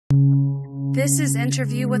This is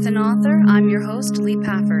Interview with an Author. I'm your host, Leigh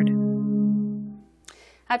Pafford.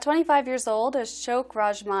 At 25 years old, Ashok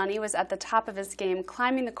Rajamani was at the top of his game,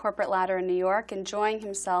 climbing the corporate ladder in New York, enjoying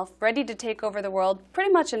himself, ready to take over the world,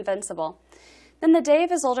 pretty much invincible. Then the day of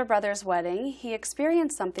his older brother's wedding, he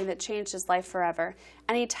experienced something that changed his life forever,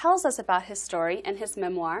 and he tells us about his story in his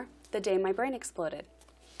memoir, The Day My Brain Exploded.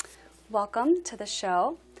 Welcome to the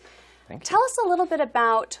show. Thank you. Tell us a little bit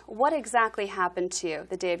about what exactly happened to you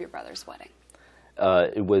the day of your brother's wedding.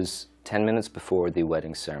 It was 10 minutes before the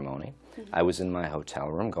wedding ceremony. I was in my hotel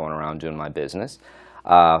room going around doing my business.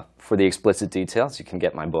 For the explicit details, you can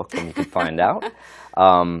get my book and you can find out.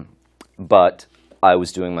 But I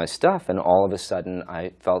was doing my stuff, and all of a sudden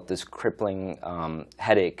I felt this crippling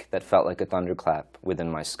headache that felt like a thunderclap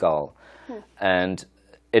within my skull. And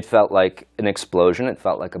it felt like an explosion. It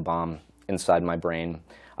felt like a bomb inside my brain.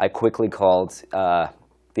 I quickly called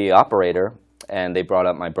the operator, and they brought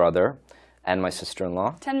up my brother and my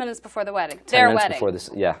sister-in-law. 10 minutes before the wedding. 10 minutes before this,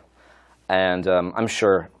 yeah. And I'm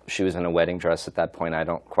sure she was in a wedding dress at that point. I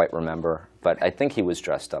don't quite remember, but I think he was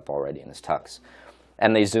dressed up already in his tux.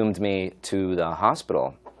 And they zoomed me to the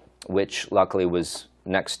hospital, which luckily was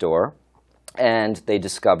next door. And they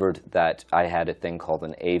discovered that I had a thing called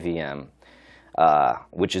an AVM,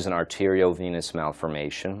 which is an arteriovenous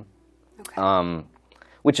malformation, Okay.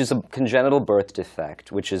 which is a congenital birth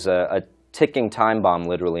defect, which is a ticking time bomb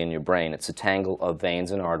literally in your brain. It's a tangle of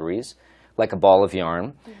veins and arteries, like a ball of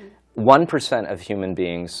yarn. 1% of human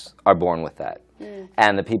beings are born with that.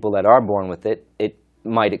 And the people that are born with it, it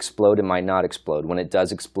might explode, it might not explode. When it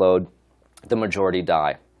does explode, the majority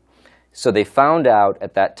die. So they found out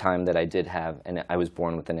at that time that I did have, and I was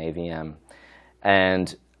born with an AVM.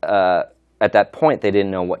 And at that point, they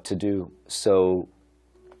didn't know what to do. So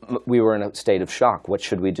we were in a state of shock. What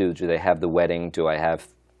should we do? Do they have the wedding? Do I have,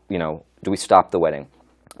 do we stop the wedding?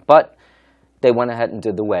 But they went ahead and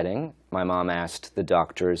did the wedding. My mom asked the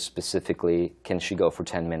doctors specifically, can she go for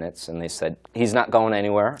 10 minutes? And they said, he's not going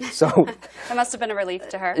anywhere. So That must have been a relief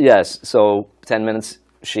to her. yes, so 10 minutes,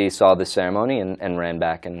 she saw the ceremony and ran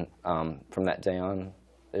back. And from that day on,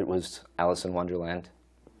 it was Alice in Wonderland.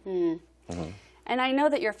 And I know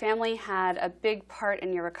that your family had a big part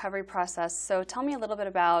in your recovery process, so tell me a little bit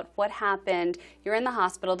about what happened. You're in the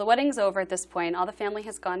hospital, the wedding's over at this point, all the family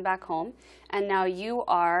has gone back home, and now you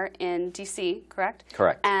are in D.C., correct?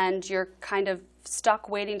 Correct. And you're kind of stuck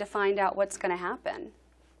waiting to find out what's going to happen.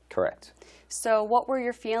 Correct. So what were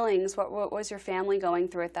your feelings? What was your family going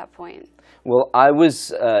through at that point? Well, I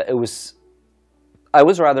was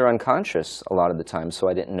rather unconscious a lot of the time, so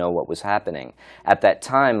I didn't know what was happening. At that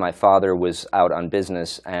time, my father was out on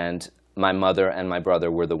business, and my mother and my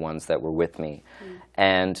brother were the ones that were with me.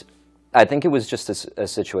 And I think it was just a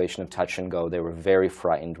situation of touch and go. They were very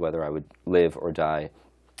frightened whether I would live or die.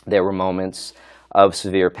 There were moments of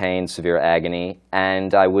severe pain, severe agony,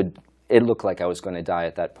 and it looked like I was going to die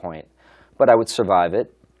at that point. But I would survive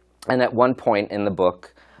it. And at one point in the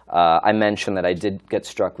book, I mentioned that I did get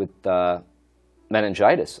struck with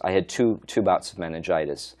meningitis. I had two bouts of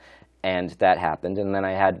meningitis, and that happened. And then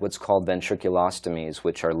I had what's called ventriculostomies,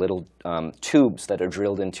 which are little tubes that are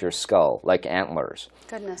drilled into your skull, like antlers.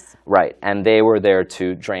 Goodness. Right, and they were there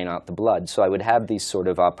to drain out the blood. So I would have these sort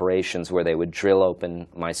of operations where they would drill open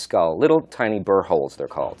my skull, little tiny burr holes they're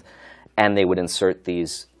called, and they would insert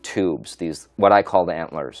these tubes, these what I call the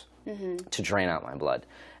antlers, to drain out my blood.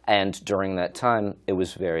 And during that time, it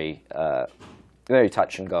was very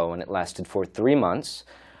touch and go, and it lasted for 3 months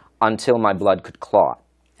until my blood could clot.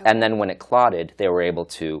 Okay. And then when it clotted, they were able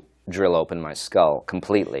to drill open my skull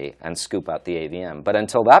completely and scoop out the AVM. But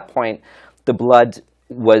until that point, the blood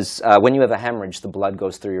was, when you have a hemorrhage, the blood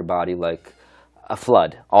goes through your body like a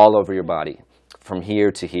flood all over your body from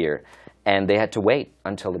here to here. And they had to wait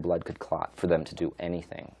until the blood could clot for them to do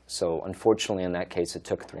anything. So unfortunately, in that case, it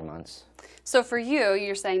took 3 months. So for you,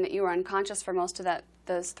 you're saying that you were unconscious for most of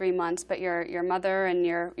those 3 months, but your mother and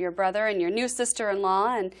your brother and your new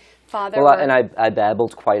sister-in-law and father Well, and I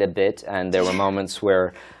babbled quite a bit, and there were moments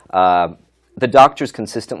where the doctors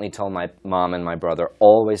consistently told my mom and my brother,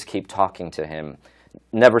 always keep talking to him,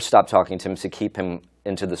 never stop talking to him to keep him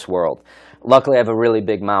into this world. Luckily, I have a really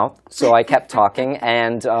big mouth, so I kept talking,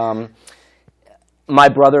 and my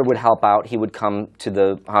brother would help out. He would come to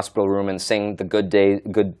the hospital room and sing the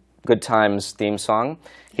Good Times theme song.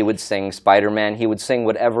 He would sing Spider-Man. He would sing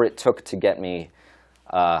whatever it took to get me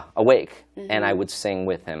awake, and I would sing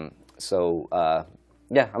with him. So,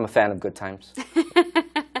 yeah, I'm a fan of Good Times.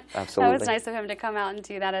 Absolutely. That was nice of him to come out and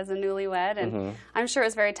do that as a newlywed, and I'm sure it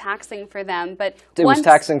was very taxing for them. But it was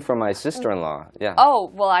taxing for my sister-in-law, yeah.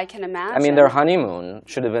 Oh, well, I can imagine. I mean, their honeymoon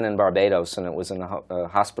should have been in Barbados, and it was in a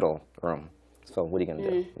hospital room. So what are you going to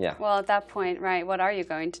do? Yeah. Well, at that point, right, what are you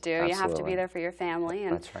going to do? Absolutely. You have to be there for your family,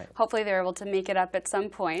 and that's right. hopefully they're able to make it up at some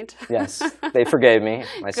point. Yes, they forgave me.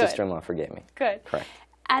 My sister-in-law forgave me. Good. Correct.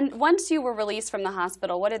 And once you were released from the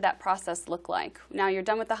hospital, what did that process look like? Now you're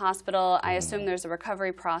done with the hospital. I assume there's a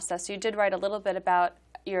recovery process. You did write a little bit about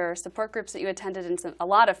your support groups that you attended and a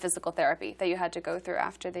lot of physical therapy that you had to go through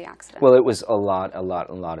after the accident. Well, it was a lot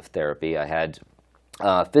of therapy. I had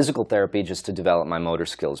physical therapy just to develop my motor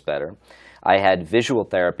skills better. I had visual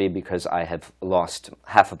therapy because I have lost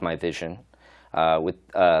half of my vision with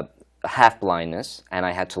half blindness, and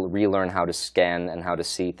I had to relearn how to scan and how to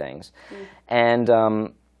see things. And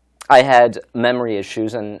I had memory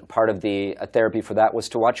issues, and part of the therapy for that was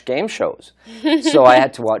to watch game shows. So I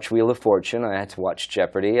had to watch Wheel of Fortune, I had to watch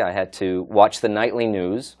Jeopardy, I had to watch the nightly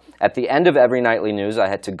news. At the end of every nightly news, I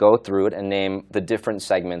had to go through it and name the different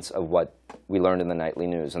segments of what we learned in the nightly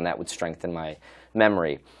news, and that would strengthen my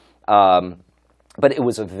memory. But it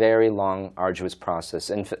was a very long, arduous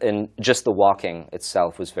process, and just the walking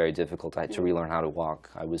itself was very difficult. I had to relearn how to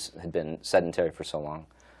walk. I had been sedentary for so long.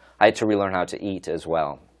 I had to relearn how to eat as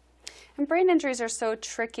well. And brain injuries are so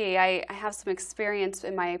tricky. I have some experience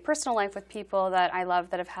in my personal life with people that I love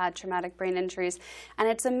that have had traumatic brain injuries, and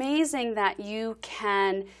it's amazing that you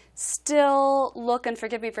can still look, and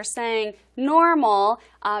forgive me for saying, normal.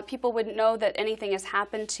 People wouldn't know that anything has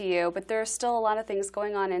happened to you, but there are still a lot of things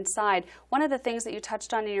going on inside. One of the things that you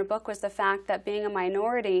touched on in your book was the fact that being a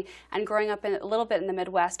minority and growing up a little bit in the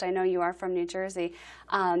Midwest, I know you are from New Jersey,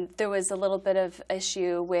 there was a little bit of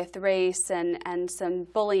issue with race and some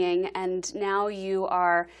bullying, and now you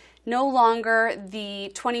are no longer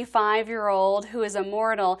the 25-year-old who is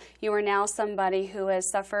immortal. You are now somebody who has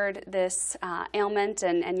suffered this ailment,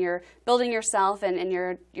 and you're building yourself, and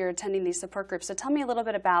you're attending these support groups. So tell me a little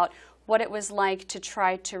bit about what it was like to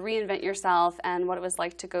try to reinvent yourself, and what it was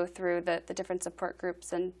like to go through the different support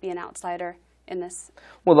groups and be an outsider in this.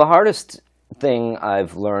 Well, the hardest thing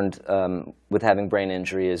I've learned with having brain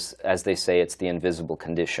injury is, as they say, it's the invisible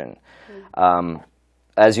condition.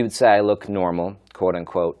 As you would say, I look normal, quote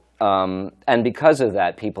unquote. And because of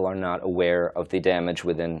that, people are not aware of the damage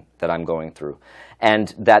within that I'm going through.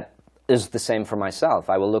 And that is the same for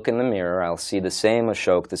myself. I will look in the mirror, I'll see the same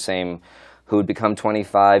Ashok, the same who would become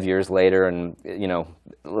 25 years later and, you know,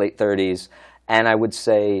 late 30s, and I would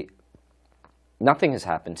say, nothing has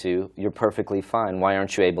happened to you, you're perfectly fine. Why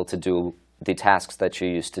aren't you able to do the tasks that you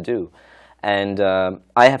used to do? And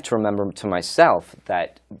I have to remember to myself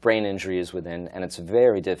that brain injury is within, and it's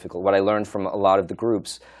very difficult. What I learned from a lot of the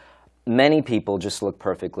groups, many people just look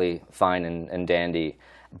perfectly fine and dandy,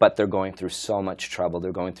 but they're going through so much trouble.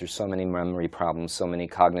 They're going through so many memory problems, so many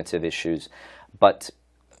cognitive issues. But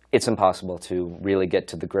it's impossible to really get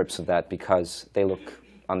to the grips of that because they look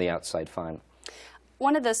on the outside fine.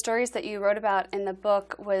 One of the stories that you wrote about in the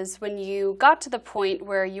book was when you got to the point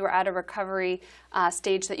where you were at a recovery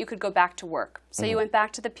stage that you could go back to work. So you went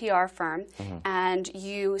back to the PR firm, and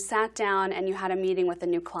you sat down and you had a meeting with a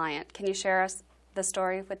new client. Can you share us the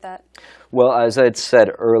story with that? Well, as I had said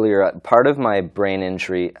earlier, part of my brain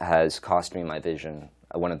injury has cost me my vision,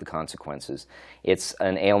 one of the consequences. It's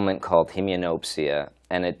an ailment called hemianopsia,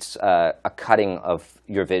 and it's a cutting of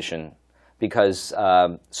your vision, because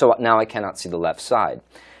so now I cannot see the left side.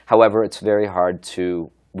 However, it's very hard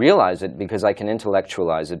to realize it because I can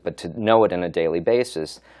intellectualize it, but to know it on a daily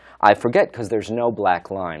basis, I forget because there's no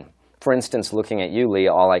black line. For instance, looking at you, Leigh,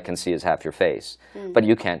 all I can see is half your face, but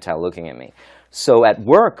you can't tell looking at me. So at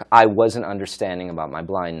work, I wasn't understanding about my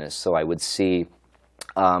blindness, so I would see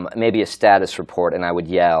maybe a status report, and I would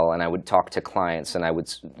yell, and I would talk to clients, and I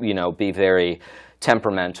would, you know, be very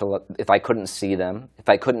temperamental if I couldn't see them, if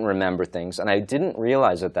I couldn't remember things. And I didn't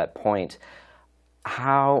realize at that point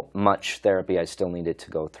how much therapy I still needed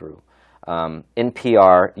to go through. In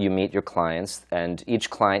PR, you meet your clients, and each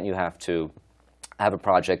client you have to have a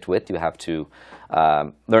project with, you have to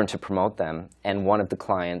learn to promote them. And one of the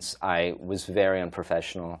clients, I was very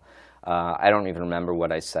unprofessional. I don't even remember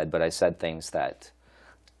what I said, but I said things that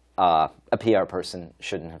a PR person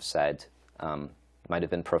shouldn't have said. Might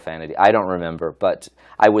have been profanity. I don't remember, but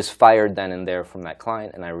I was fired then and there from that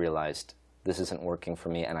client, and I realized this isn't working for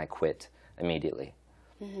me, and I quit immediately.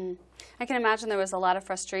 I can imagine there was a lot of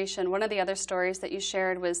frustration. One of the other stories that you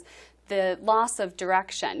shared was the loss of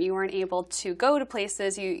direction. You weren't able to go to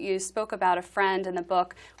places. You spoke about a friend in the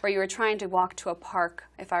book where you were trying to walk to a park,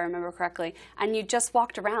 if I remember correctly, and you just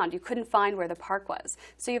walked around. You couldn't find where the park was.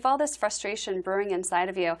 So you have all this frustration brewing inside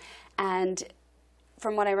of you, and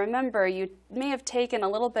from what I remember, you may have taken a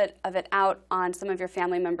little bit of it out on some of your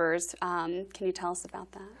family members. Can you tell us about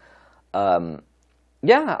that?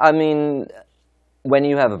 Yeah, I mean, when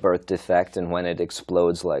you have a birth defect and when it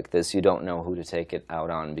explodes like this, you don't know who to take it out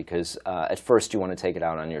on, because at first you want to take it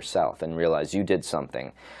out on yourself and realize you did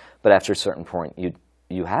something. But after a certain point,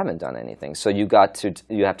 you haven't done anything. So you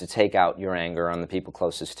have to take out your anger on the people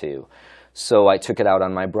closest to you. So I took it out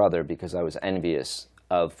on my brother because I was envious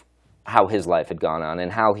of how his life had gone on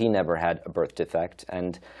and how he never had a birth defect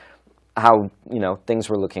and how, things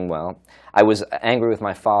were looking well. I was angry with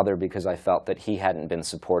my father because I felt that he hadn't been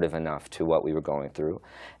supportive enough to what we were going through.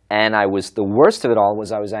 And the worst of it all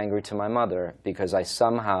was I was angry to my mother because I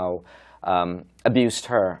somehow abused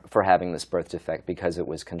her for having this birth defect because it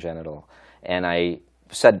was congenital. And I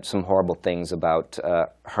said some horrible things about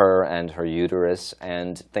her and her uterus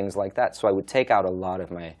and things like that. So I would take out a lot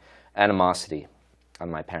of my animosity on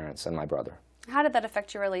my parents and my brother. How did that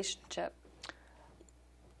affect your relationship?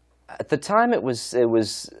 At the time, it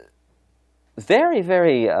was very,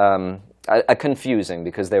 very confusing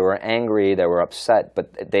because they were angry, they were upset,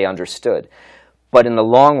 but they understood. But in the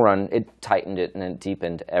long run, it tightened it and it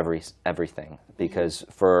deepened everything, because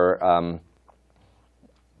for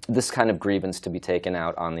this kind of grievance to be taken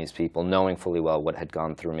out on these people, knowing fully well what had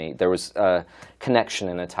gone through me, there was a connection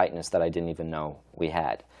and a tightness that I didn't even know we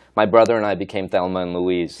had. My brother and I became Thelma and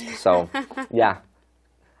Louise, so yeah,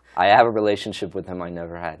 I have a relationship with him I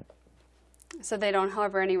never had. So they don't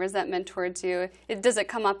harbor any resentment towards you? Does it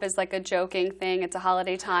come up as like a joking thing? It's a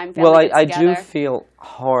holiday time, family Well, gets I together? do feel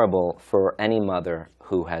horrible for any mother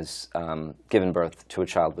who has given birth to a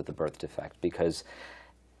child with a birth defect, because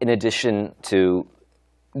in addition to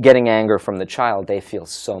getting anger from the child, they feel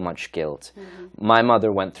so much guilt. Mm-hmm. My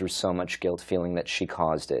mother went through so much guilt, feeling that she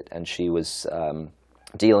caused it, and she was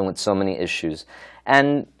dealing with so many issues.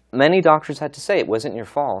 And many doctors had to say, it wasn't your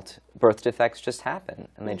fault. Birth defects just happen,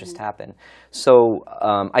 and they just happen. So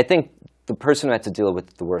I think the person who had to deal with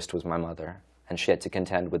it the worst was my mother, and she had to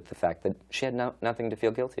contend with the fact that she had nothing to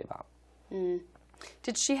feel guilty about. Mm.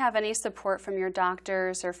 Did she have any support from your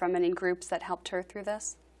doctors or from any groups that helped her through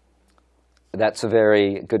this? That's a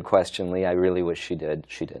very good question, Lee. I really wish she did.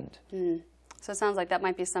 She didn't. Mm. So it sounds like that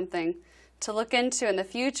might be something to look into in the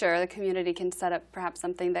future. The community can set up perhaps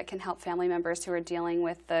something that can help family members who are dealing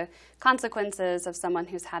with the consequences of someone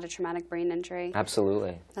who's had a traumatic brain injury.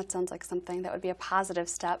 Absolutely. That sounds like something that would be a positive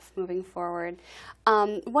step moving forward.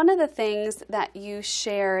 One of the things that you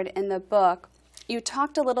shared in the book, you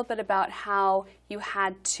talked a little bit about how you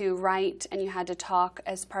had to write and you had to talk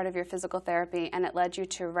as part of your physical therapy, and it led you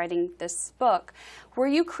to writing this book. Were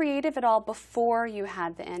you creative at all before you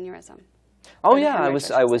had the aneurysm? Oh yeah, I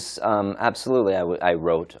was absolutely. I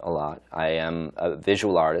wrote a lot. I am a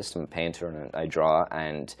visual artist. I'm a painter, and I draw,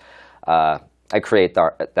 and I create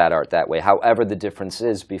that art that way. However, the difference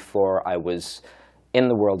is, before I was in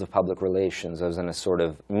the world of public relations, I was in a sort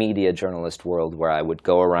of media journalist world where I would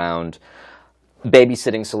go around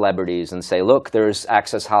babysitting celebrities and say, look, there's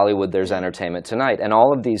Access Hollywood, there's Entertainment Tonight. And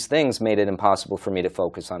all of these things made it impossible for me to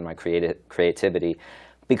focus on my creativity.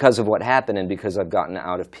 Because of what happened and because I've gotten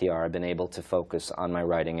out of PR, I've been able to focus on my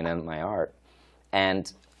writing and my art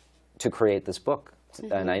and to create this book.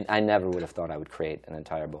 Mm-hmm. And I never would have thought I would create an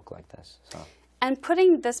entire book like this. So. And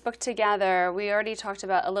putting this book together, we already talked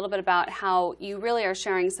about a little bit about how you really are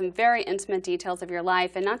sharing some very intimate details of your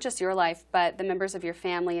life, and not just your life, but the members of your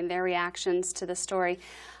family and their reactions to the story.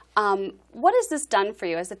 What has this done for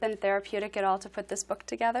you? Has it been therapeutic at all to put this book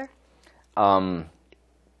together?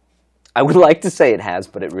 I would like to say it has,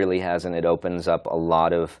 but it really hasn't. It opens up a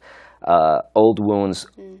lot of old wounds.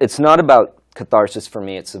 Mm. It's not about catharsis for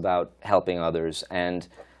me, it's about helping others. And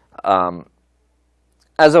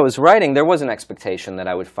as I was writing, there was an expectation that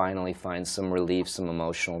I would finally find some relief, some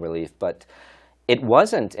emotional relief, but it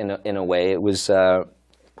wasn't in a way. It was to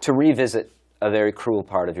revisit a very cruel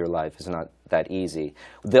part of your life is not that easy.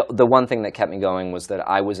 The one thing that kept me going was that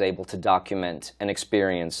I was able to document an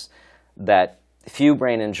experience that few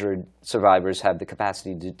brain-injured survivors have the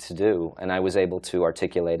capacity to do, and I was able to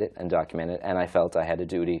articulate it and document it, and I felt I had a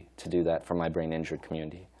duty to do that for my brain-injured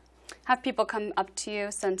community. Have people come up to you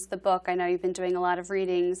since the book? I know you've been doing a lot of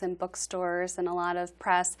readings in bookstores and a lot of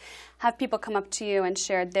press. Have people come up to you and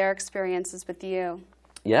shared their experiences with you?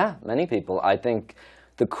 Yeah, many people. I think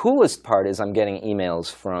the coolest part is I'm getting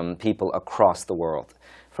emails from people across the world,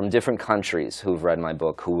 from different countries who've read my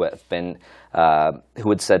book, who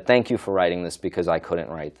had said, thank you for writing this because I couldn't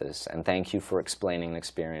write this, and thank you for explaining an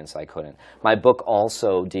experience I couldn't. My book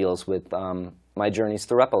also deals with my journeys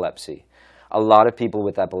through epilepsy. A lot of people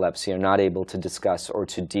with epilepsy are not able to discuss or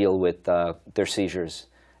to deal with their seizures.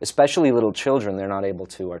 Especially little children, they're not able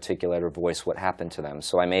to articulate or voice what happened to them.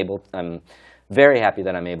 So I'm very happy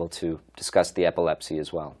that I'm able to discuss the epilepsy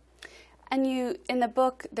as well. And in the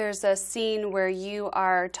book, there's a scene where you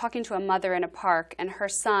are talking to a mother in a park, and her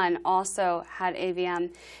son also had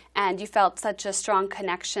AVM, and you felt such a strong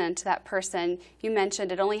connection to that person. You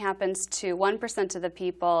mentioned it only happens to 1% of the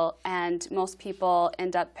people, and most people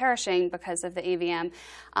end up perishing because of the AVM.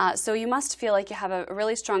 So you must feel like you have a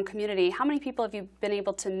really strong community. How many people have you been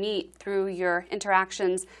able to meet through your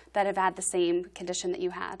interactions that have had the same condition that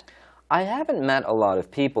you had? I haven't met a lot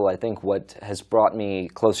of people. I think what has brought me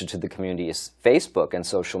closer to the community is Facebook and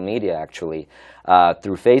social media, actually.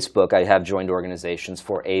 Through Facebook, I have joined organizations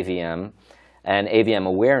for AVM and AVM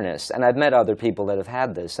awareness, and I've met other people that have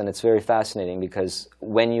had this, and it's very fascinating because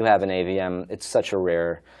when you have an AVM, it's such a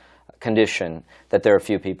rare condition that there are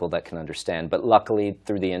few people that can understand. But luckily,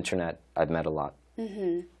 through the internet, I've met a lot.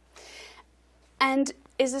 Mm-hmm. And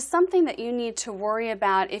is this something that you need to worry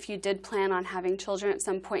about if you did plan on having children at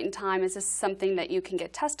some point in time? Is this something that you can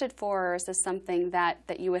get tested for, or is this something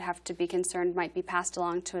that you would have to be concerned might be passed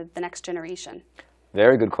along to the next generation?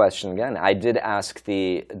 Very good question again. I did ask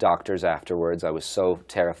the doctors afterwards. I was so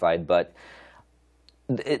terrified, but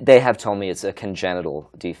they have told me it's a congenital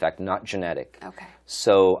defect, not genetic. Okay.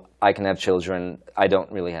 So I can have children. I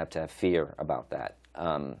don't really have to have fear about that.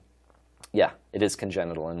 Yeah, it is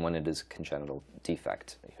congenital, and when it is a congenital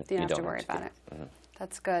defect, you don't have to worry about it. Mm-hmm.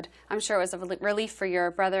 That's good. I'm sure it was a relief for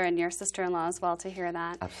your brother and your sister-in-law as well to hear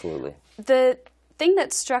that. Absolutely. The thing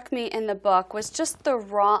that struck me in the book was just the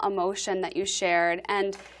raw emotion that you shared,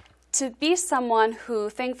 and to be someone who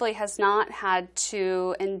thankfully has not had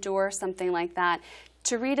to endure something like that,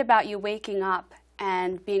 to read about you waking up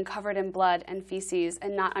and being covered in blood and feces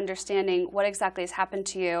and not understanding what exactly has happened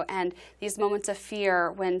to you, and these moments of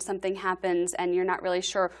fear when something happens and you're not really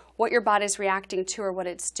sure what your body's reacting to or what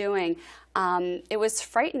it's doing. It was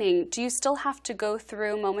frightening. Do you still have to go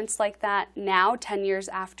through moments like that now, 10 years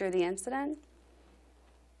after the incident?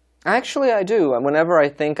 Actually, I do. Whenever I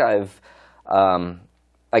think I've,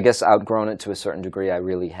 I guess, outgrown it to a certain degree, I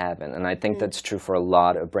really haven't. And I think that's true for a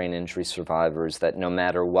lot of brain injury survivors, that no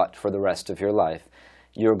matter what for the rest of your life,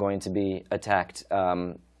 you're going to be attacked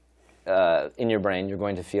in your brain. You're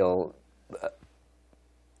going to feel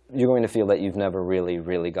that you've never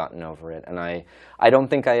really gotten over it. And I don't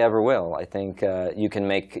think I ever will. I think you can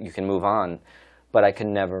move on, but I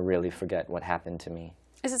can never really forget what happened to me.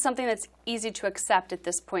 Is it something that's easy to accept at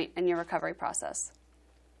this point in your recovery process?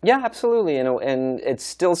 Yeah, absolutely. You know, and it's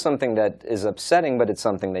still something that is upsetting, but it's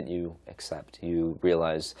something that you accept. You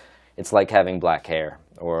realize it's like having black hair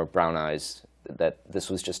or brown eyes, that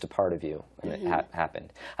this was just a part of you, and it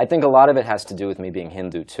happened. I think a lot of it has to do with me being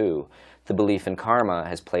Hindu, too. The belief in karma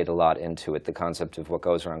has played a lot into it, the concept of what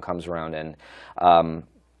goes around comes around, and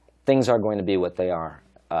things are going to be what they are.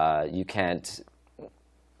 You can't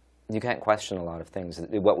question a lot of things.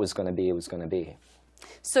 What was going to be, it was going to be.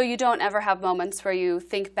 So you don't ever have moments where you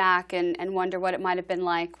think back and wonder what it might have been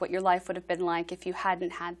like, what your life would have been like if you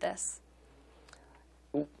hadn't had this?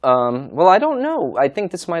 Well, I don't know. I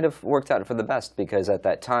think this might have worked out for the best, because at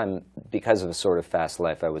that time, because of a sort of fast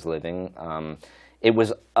life I was living, it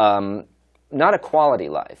was not a quality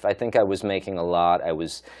life. I think I was making a lot. I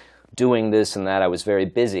was doing this and that. I was very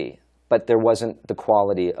busy. But there wasn't the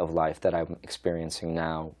quality of life that I'm experiencing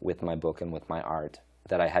now with my book and with my art,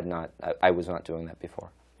 that I was not doing that before.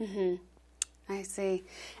 Mm-hmm. I see.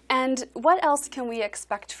 And what else can we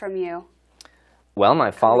expect from you? Well,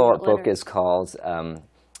 my follow-up book is called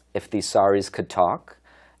If These Saris Could Talk,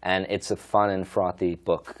 and it's a fun and frothy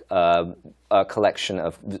book, a collection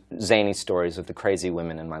of zany stories of the crazy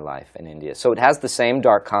women in my life in India. So it has the same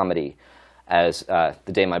dark comedy as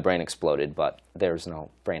The Day My Brain Exploded, but there's no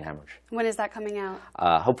brain hemorrhage. When is that coming out?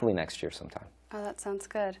 Hopefully next year sometime. Oh, that sounds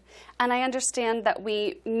good. And I understand that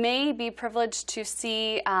we may be privileged to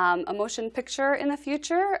see a motion picture in the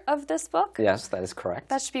future of this book? Yes, that is correct.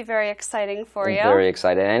 That should be very exciting for you. Very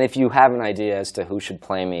excited. And if you have an idea as to who should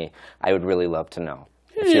play me, I would really love to know.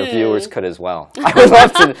 If your viewers could as well. I would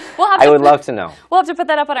love to, I would love to know. We'll have to put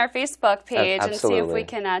that up on our Facebook page and see if we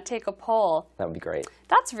can take a poll. That would be great.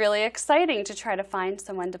 That's really exciting to try to find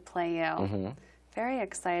someone to play you. Mm-hmm. Very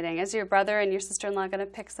exciting. Is your brother and your sister-in-law going to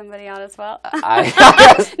pick somebody out as well?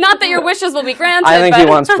 Not that your wishes will be granted. I think he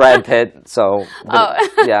wants Brad Pitt, so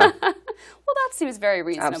yeah. Well, that seems very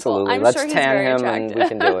reasonable. Absolutely. I'm Let's sure he's tan very him attractive. and we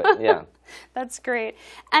can do it. Yeah. That's great.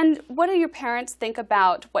 And what do your parents think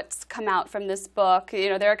about what's come out from this book? You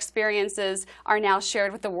know, their experiences are now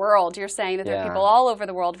shared with the world. You're saying that there are people all over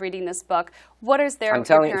the world reading this book. What is their I'm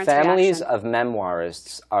telling you, families reaction? of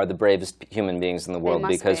memoirists are the bravest human beings in the world,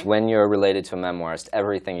 because when you're related to a memoirist,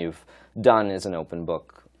 everything you've done is an open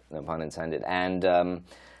book, no pun intended. And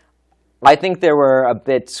I think they were a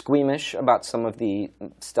bit squeamish about some of the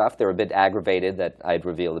stuff. They were a bit aggravated that I'd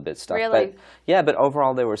revealed a bit stuff. Really? But, yeah, but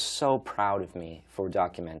overall they were so proud of me for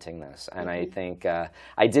documenting this. And I think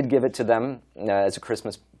I did give it to them as a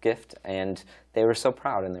Christmas gift, and they were so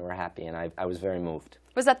proud and they were happy, and I was very moved.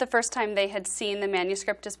 Was that the first time they had seen the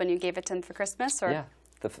manuscript, is when you gave it to them for Christmas? Or? Yeah,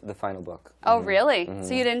 the final book. Oh, really?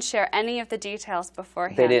 So you didn't share any of the details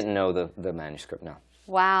beforehand? They didn't know the manuscript, no.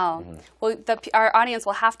 Wow. Well, our audience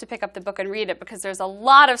will have to pick up the book and read it, because there's a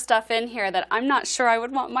lot of stuff in here that I'm not sure I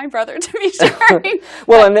would want my brother to be sharing.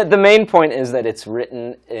 Well, and the main point is that it's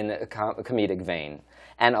written in a comedic vein.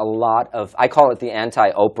 And a lot of, I call it the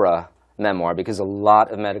anti-Oprah memoir, because a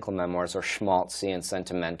lot of medical memoirs are schmaltzy and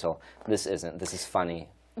sentimental. This isn't. This is funny.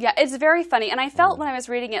 Yeah, it's very funny, and I felt when I was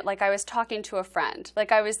reading it like I was talking to a friend.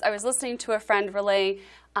 Like I was listening to a friend relay,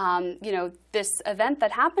 you know, this event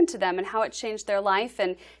that happened to them and how it changed their life,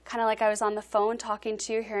 and kind of like I was on the phone talking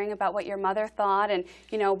to you, hearing about what your mother thought, and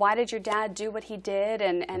you know, why did your dad do what he did,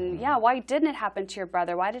 and yeah, why didn't it happen to your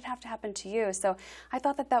brother? Why did it have to happen to you? So I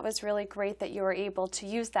thought that was really great that you were able to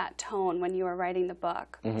use that tone when you were writing the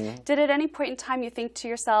book. Did at any point in time you think to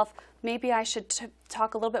yourself, maybe I should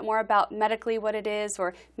talk a little bit more about medically what it is,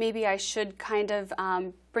 or maybe I should kind of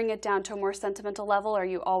bring it down to a more sentimental level, or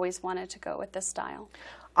you always wanted to go with this style?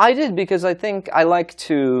 I did, because I think I like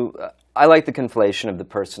the conflation of the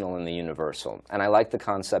personal and the universal, and I like the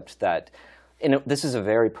concept that this is a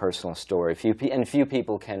very personal story. Few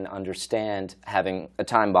people can understand having a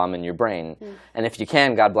time bomb in your brain, and if you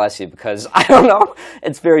can, God bless you, because I don't know,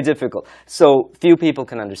 it's very difficult. So few people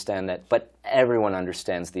can understand that, but everyone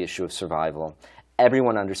understands the issue of survival.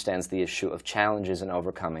 Everyone understands the issue of challenges and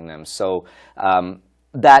overcoming them. So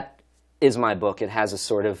that is my book. It has a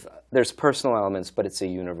sort of, there's personal elements, but it's a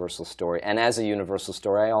universal story. And as a universal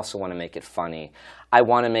story, I also want to make it funny. I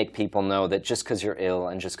want to make people know that just because you're ill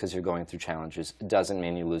and just because you're going through challenges doesn't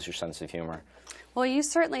mean you lose your sense of humor. Well, you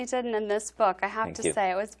certainly didn't in this book, I have to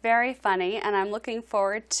say. It was very funny, and I'm looking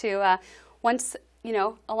forward to, once, you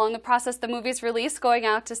know, along the process, the movie's release, going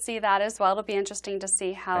out to see that as well. It'll be interesting to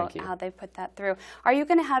see how they put that through. Are you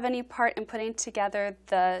going to have any part in putting together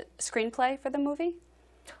the screenplay for the movie?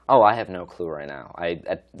 Oh, I have no clue right now.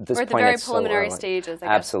 At this We're at the point, very it's preliminary so stages, I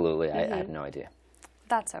guess. Absolutely. I have no idea.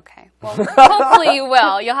 That's okay. Well, hopefully you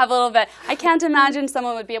will. You'll have a little bit. I can't imagine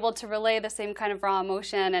someone would be able to relay the same kind of raw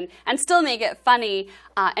emotion and still make it funny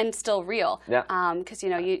and still real. Yeah. Because, you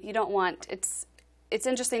know, you don't want, it's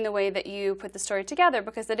interesting the way that you put the story together,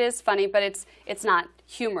 because it is funny, but it's not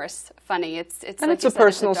humorous funny. It's and like it's a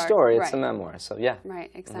personal story. It's a memoir, so yeah.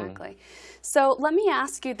 Right, exactly. So let me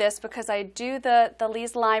ask you this, because I do the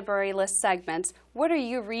Leigh's Library List segments. What are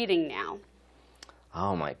you reading now?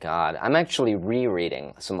 Oh my God. I'm actually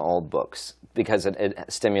rereading some old books because it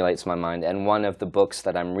stimulates my mind. And one of the books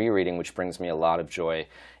that I'm rereading, which brings me a lot of joy,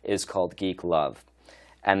 is called Geek Love.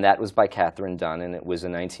 And that was by Catherine Dunn, and it was a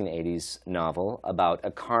 1980s novel about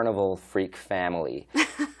a carnival freak family.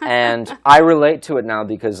 And I relate to it now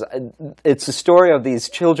because it's a story of these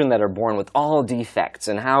children that are born with all defects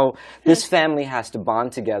and how this family has to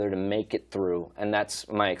bond together to make it through. And that's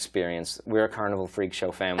my experience. We're a carnival freak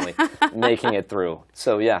show family making it through.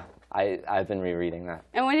 So yeah, I've been rereading that.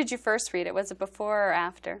 And when did you first read it? Was it before or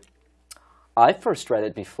after? I first read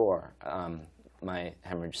it before my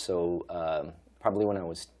hemorrhage, so probably when I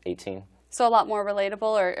was 18. So a lot more relatable,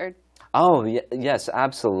 or Oh, yes,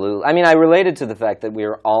 absolutely. I mean, I related to the fact that we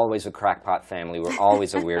were always a crackpot family. We're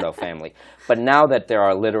always a weirdo family. But now that there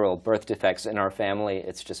are literal birth defects in our family,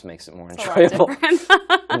 it just makes it more enjoyable.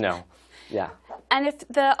 No, yeah. And if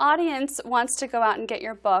the audience wants to go out and get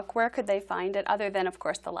your book, where could they find it, other than, of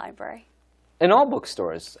course, the library? In all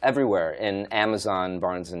bookstores, everywhere. In Amazon,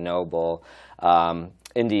 Barnes & Noble,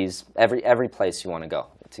 Indies, every place you want to go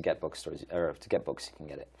to get bookstores, or to get books, you can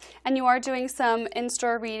get it. And you are doing some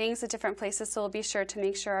in-store readings at different places, so we'll be sure to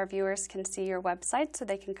make sure our viewers can see your website so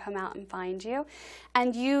they can come out and find you.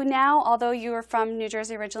 And you now, although you were from New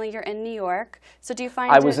Jersey originally, you're in New York. So do you find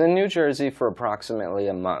I was in New Jersey for approximately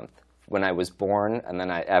a month when I was born, and then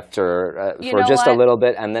for just a little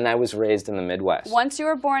bit, and then I was raised in the Midwest. Once you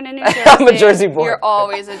were born in New Jersey, I'm a Jersey boy. You're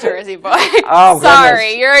always a Jersey boy. Oh,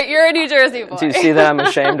 sorry, you're a New Jersey boy. Do you see that I'm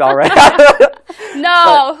ashamed already?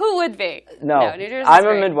 No, who would be? No, New Jersey's I'm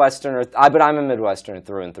great. a Midwesterner, but I'm a Midwesterner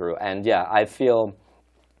through and through, and yeah, I feel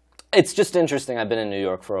it's just interesting. I've been in New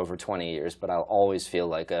York for over 20 years, but I'll always feel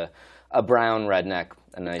like a brown redneck,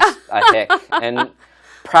 a hick, and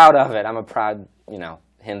proud of it. I'm a proud,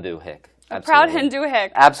 Hindu hick. A proud Hindu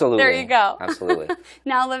hick. Absolutely. There you go. Absolutely.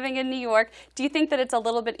 Now living in New York, do you think that it's a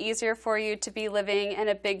little bit easier for you to be living in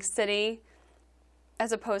a big city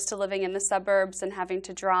as opposed to living in the suburbs and having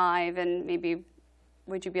to drive, and maybe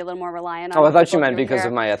would you be a little more reliant on? Oh, I thought you people meant who are because here?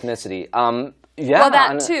 of my ethnicity. Yeah. Well,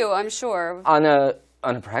 that too, I'm sure.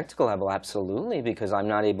 On a practical level, absolutely, because I'm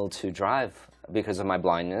not able to drive because of my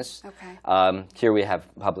blindness. Okay. Here we have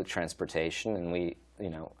public transportation, and we,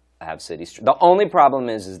 have city streets. The only problem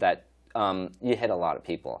is that you hit a lot of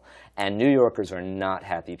people, and New Yorkers are not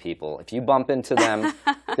happy people. If you bump into them,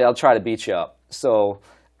 they'll try to beat you up. So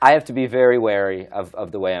I have to be very wary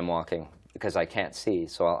of the way I'm walking because I can't see,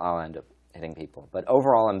 so I'll end up hitting people. But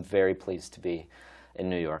overall, I'm very pleased to be in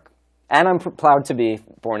New York. And I'm proud to be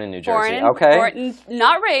born in New Jersey,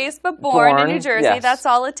 Not raised, but born in New Jersey. Yes. That's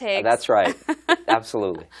all it takes. That's right.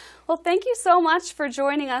 Absolutely. Well, thank you so much for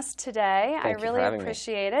joining us today. I Thank you really for having me.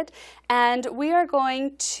 appreciate it. And we are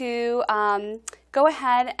going to go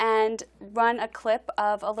ahead and run a clip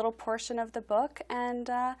of a little portion of the book. And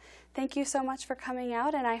thank you so much for coming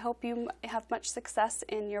out. And I hope you have much success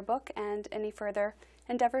in your book and any further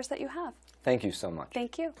endeavors that you have. Thank you so much.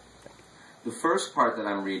 Thank you. The first part that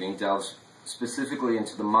I'm reading delves specifically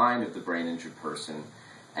into the mind of the brain-injured person,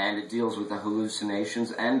 and it deals with the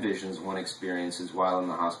hallucinations and visions one experiences while in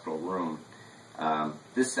the hospital room.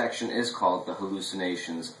 This section is called The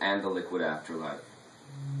Hallucinations and the Liquid Afterlife.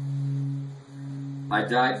 I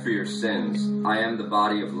died for your sins. I am the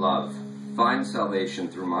body of love. Find salvation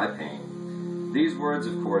through my pain. These words,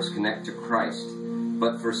 of course, connect to Christ,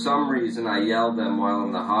 but for some reason I yelled them while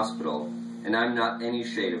in the hospital, and I'm not any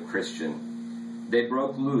shade of Christian. They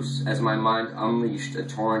broke loose as my mind unleashed a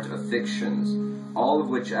torrent of fictions, all of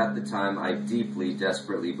which at the time I deeply,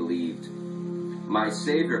 desperately believed. My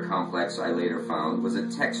savior complex, I later found, was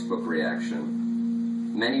a textbook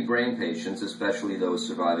reaction. Many brain patients, especially those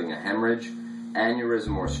surviving a hemorrhage,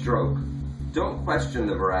 aneurysm, or stroke, don't question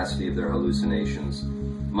the veracity of their hallucinations.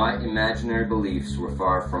 My imaginary beliefs were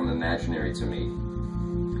far from imaginary to me.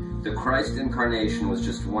 The Christ incarnation was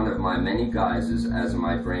just one of my many guises as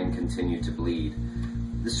my brain continued to bleed.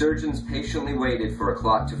 The surgeons patiently waited for a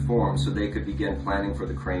clot to form so they could begin planning for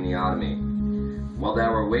the craniotomy. While they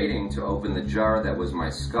were waiting to open the jar that was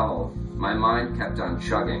my skull, my mind kept on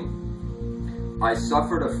chugging. I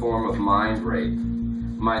suffered a form of mind rape.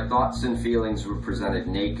 My thoughts and feelings were presented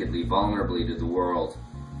nakedly, vulnerably to the world.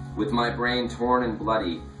 With my brain torn and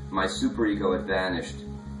bloody, my superego had vanished.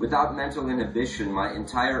 Without mental inhibition, my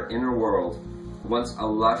entire inner world, once a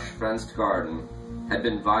lush, fenced garden, had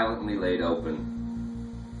been violently laid open.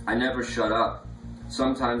 I never shut up.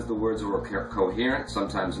 Sometimes the words were coherent,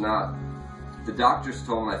 sometimes not. The doctors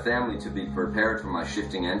told my family to be prepared for my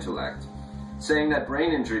shifting intellect, saying that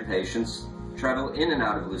brain injury patients travel in and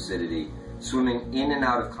out of lucidity, swimming in and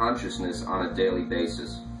out of consciousness on a daily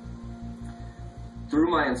basis. Through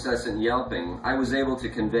my incessant yelping, I was able to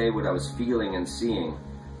convey what I was feeling and seeing,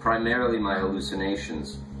 primarily my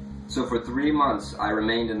hallucinations. So for 3 months I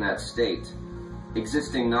remained in that state,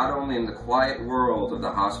 existing not only in the quiet world of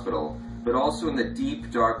the hospital, but also in the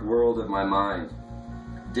deep, dark world of my mind.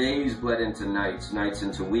 Days bled into nights, nights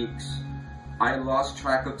into weeks. I lost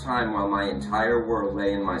track of time while my entire world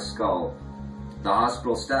lay in my skull. The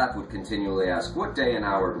hospital staff would continually ask what day and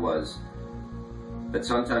hour it was. But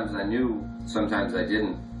sometimes I knew, sometimes I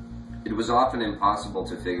didn't. It was often impossible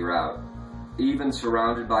to figure out. Even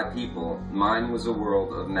surrounded by people, mine was a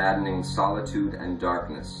world of maddening solitude and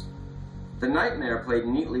darkness. The nightmare played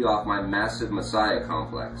neatly off my massive messiah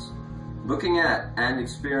complex. Looking at and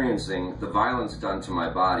experiencing the violence done to my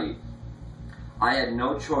body, I had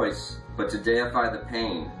no choice but to deify the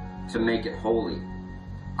pain, to make it holy.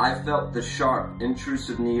 I felt the sharp,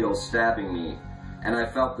 intrusive needles stabbing me, and I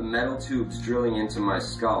felt the metal tubes drilling into my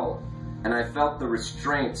skull, and I felt the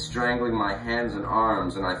restraint strangling my hands and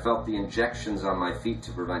arms, and I felt the injections on my feet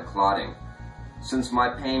to prevent clotting. Since my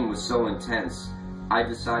pain was so intense, I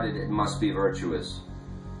decided it must be virtuous.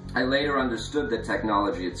 I later understood that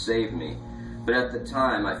technology had saved me, but at the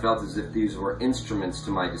time I felt as if these were instruments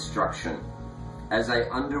to my destruction. As I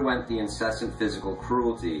underwent the incessant physical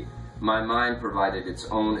cruelty, my mind provided its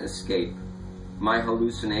own escape. My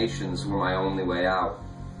hallucinations were my only way out.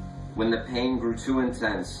 When the pain grew too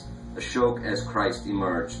intense, Ashok as Christ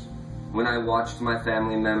emerged. When I watched my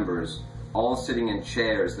family members, all sitting in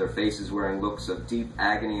chairs, their faces wearing looks of deep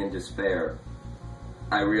agony and despair,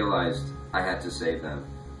 I realized I had to save them.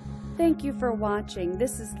 Thank you for watching.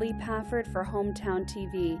 This is Leigh Pafford for HomeTowne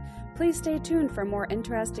TV. Please stay tuned for more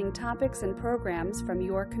interesting topics and programs from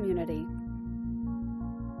your community.